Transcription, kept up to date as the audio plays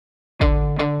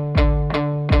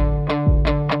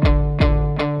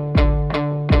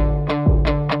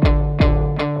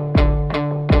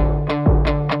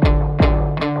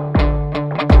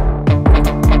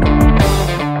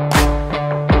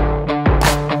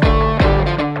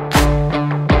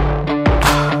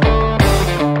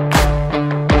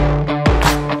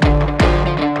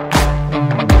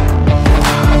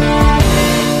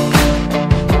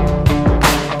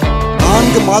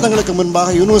மாதங்களுக்கு முன்பாக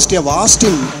university of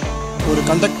Austin ஒரு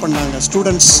கண்டக்ட் பண்ணாங்க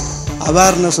ஸ்டூடெண்ட்ஸ்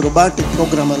அவேர்னஸ் ரொபாட்டிக்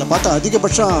ப்ரோக்ராம். அதில் பார்த்தா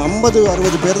அதிகபட்சம்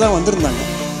 50-60 பேர் தான் வந்திருந்தாங்க.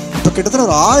 இப்போ கிட்டத்தட்ட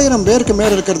ஒரு 1000 பேருக்கு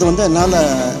மேலே இருக்கிறது வந்து என்னால்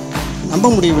நம்ப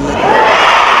முடியவில்லை.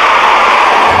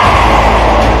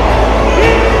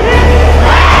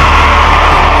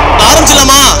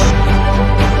 ஆரம்பிச்சலாமா?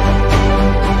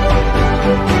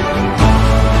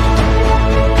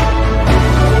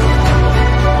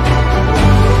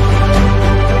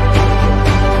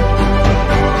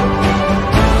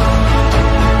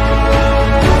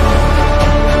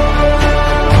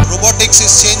 Robotics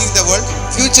is changing the world.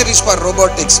 Future is for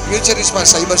robotics. Future is for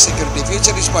cyber security.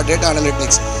 Future is for data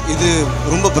analytics. இது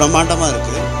ரொம்ப பிரம்மாண்டமா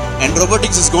இருக்கு. And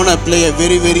robotics is going to play a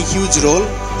very huge role.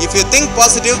 If you think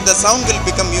positive, the sound will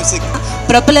become music.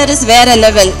 Propeller is வேற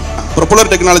level. Propeller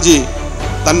Technology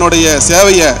தன்னுடைய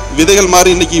சேவையை விதைகள்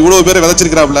மாதிரி இன்னைக்கு இவ்வளவு பேரை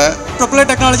விதைச்சிருக்காப்ல. Propeller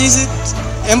Technologies is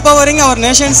empowering our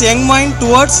nation's young mind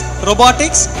towards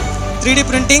robotics, 3D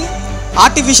printing,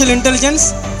 artificial intelligence,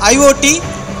 IoT,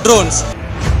 drones.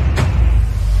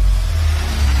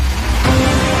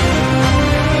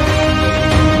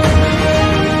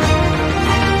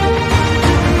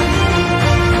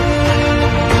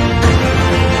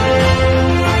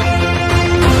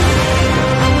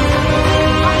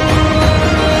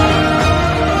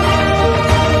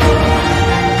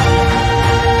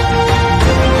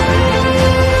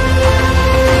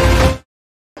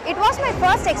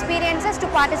 First experiences to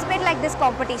participate like this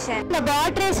competition. The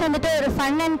bot race வந்துட்டு ஒரு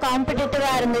fun and competitive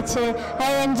இருந்துச்சு. I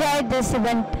enjoyed this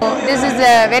event. This is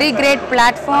a very great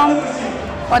platform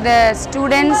for the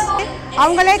students.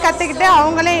 அவங்களே கத்துக்கிட்டு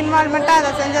அவங்களே இன்வால்வ்மென்ட்டா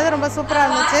அத செஞ்சது ரொம்ப சூப்பரா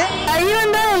இருந்துச்சு. Even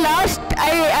though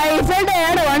I felt I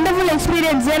had a wonderful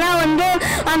experience. ஏனா வந்து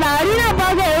அந்த arena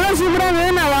பார்க்க எவ்வளவு சூப்பரா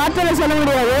இருந்தது நான் வார்த்தையில சொல்ல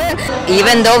முடியாது.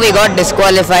 Even though we got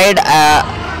disqualified,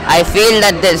 I feel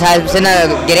that this has been a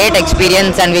great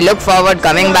experience and we look forward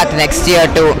coming back next year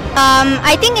too.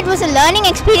 I think it was a learning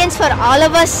experience for all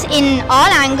of us in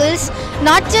all angles,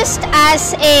 not just as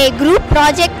a group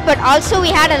project but also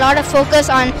we had a lot of focus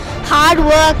on hard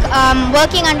work,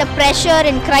 working under pressure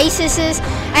in crises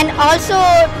and also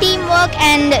teamwork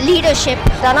and leadership.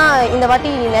 ஆனா இந்த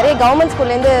வாட்டி நிறைய government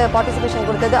ஸ்கூல்ல இருந்து participation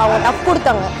கொடுத்தது அவங்க tough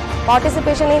கொடுத்தாங்க.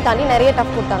 பார்ட்டிசிபேஷனையும் தாண்டி நிறைய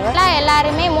டஃப் கொடுத்தாங்க.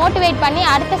 எல்லாருமே மோட்டிவேட் பண்ணி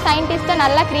அடுத்த சயின்டிஸ்ட்டை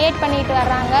நல்லா கிரியேட் பண்ணிட்டு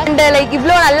வர்றாங்க. அண்ட் லைக்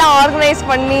இவ்வளோ நல்லா ஆர்கனைஸ்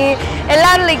பண்ணி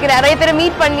எல்லாரும் லைக் நிறைய பேரை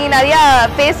மீட் பண்ணி நிறையா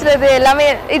பேசுறது எல்லாமே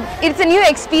இட்ஸ் a நியூ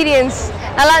எக்ஸ்பீரியன்ஸ்.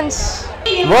 நல்லா இருந்துச்சு.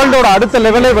 வேர்ல்டோட அடுத்த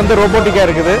லெவலே வந்து ரோபோட்டிக்காக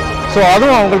இருக்குது. ஸோ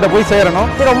அதுவும் அவங்கள்ட்ட போய் சேரணும்.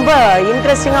 இது ரொம்ப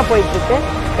இன்ட்ரெஸ்டிங்காக போயிட்டு இருக்கு.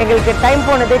 எங்களுக்கு டைம்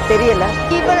போனதே தெரியல.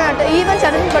 ஈவென்ட்ஸ்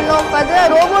அட்டெண்ட் பண்ணோம்,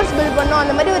 ரோபோட்ஸ் பில்ட் பண்ணோம்,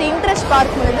 அந்த மாதிரி ஒரு இன்ட்ரெஸ்ட்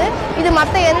பார்க் பண்ணுது. இது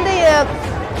மற்ற எந்த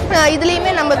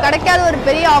இதுலயுமே நம்ம கிடைக்காத ஒரு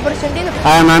பெரிய opportunity.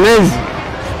 I am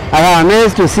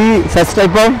amazed to see such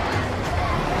type of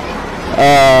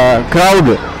crowd.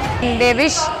 They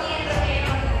wish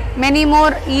many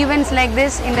more events like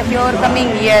this in the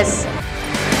coming years.